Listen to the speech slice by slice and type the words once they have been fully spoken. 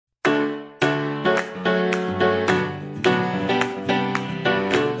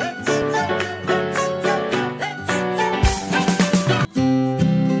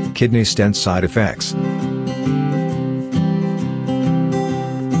kidney stent side effects.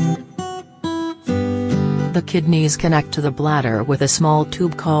 The kidneys connect to the bladder with a small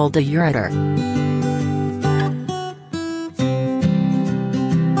tube called a ureter.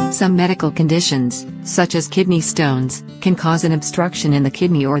 Some medical conditions, such as kidney stones, can cause an obstruction in the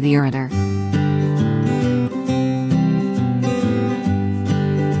kidney or the ureter.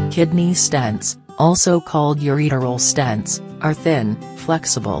 Kidney stents, also called ureteral stents, are thin,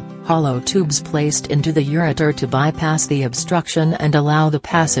 flexible, hollow tubes placed into the ureter to bypass the obstruction and allow the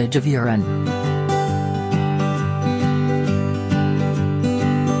passage of urine.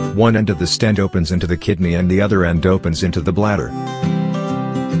 One end of the stent opens into the kidney and the other end opens into the bladder.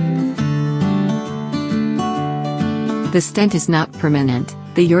 The stent is not permanent,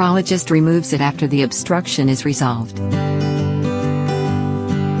 the urologist removes it after the obstruction is resolved.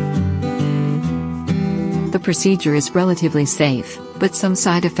 The procedure is relatively safe, but some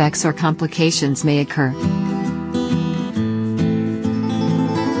side effects or complications may occur.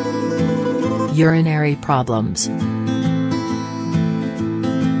 Urinary problems.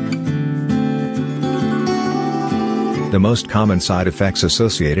 The most common side effects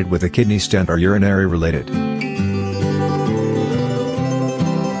associated with a kidney stent are urinary related.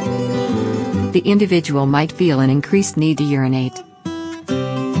 The individual might feel an increased need to urinate.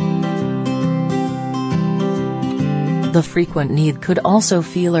 The frequent need could also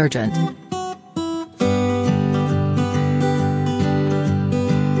feel urgent.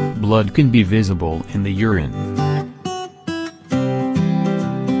 Blood can be visible in the urine.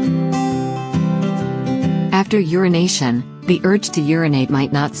 After urination, the urge to urinate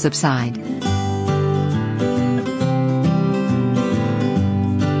might not subside.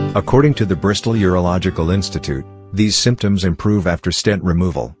 According to the Bristol Urological Institute, these symptoms improve after stent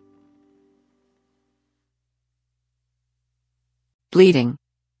removal. Bleeding.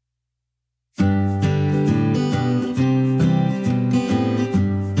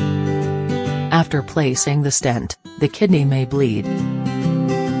 After placing the stent, the kidney may bleed.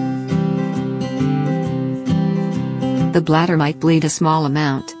 The bladder might bleed a small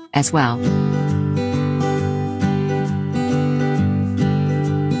amount, as well.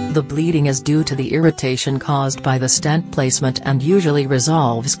 The bleeding is due to the irritation caused by the stent placement and usually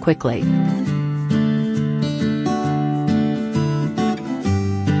resolves quickly.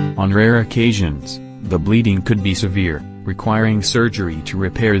 On rare occasions, the bleeding could be severe, requiring surgery to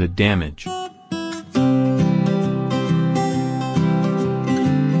repair the damage.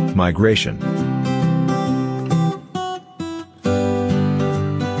 Migration.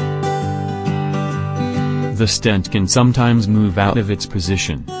 The stent can sometimes move out of its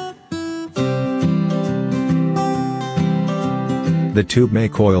position. The tube may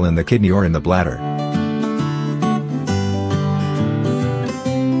coil in the kidney or in the bladder.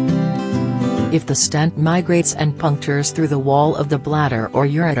 If the stent migrates and punctures through the wall of the bladder or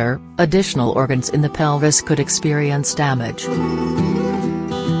ureter, additional organs in the pelvis could experience damage.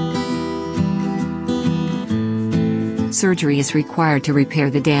 Surgery is required to repair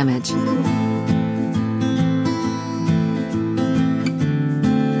the damage.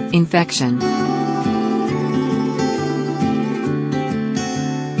 Infection.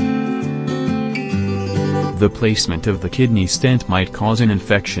 The placement of the kidney stent might cause an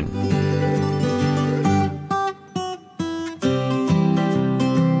infection.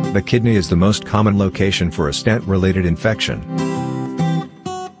 The kidney is the most common location for a stent-related infection.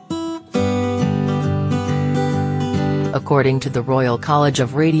 According to the Royal College of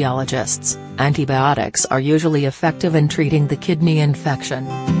Radiologists, antibiotics are usually effective in treating the kidney infection.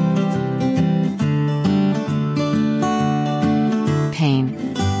 Pain.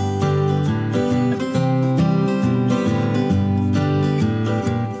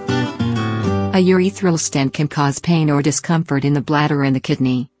 A urethral stent can cause pain or discomfort in the bladder and the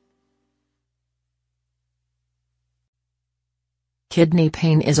kidney. Kidney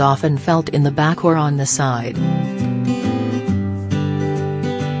pain is often felt in the back or on the side.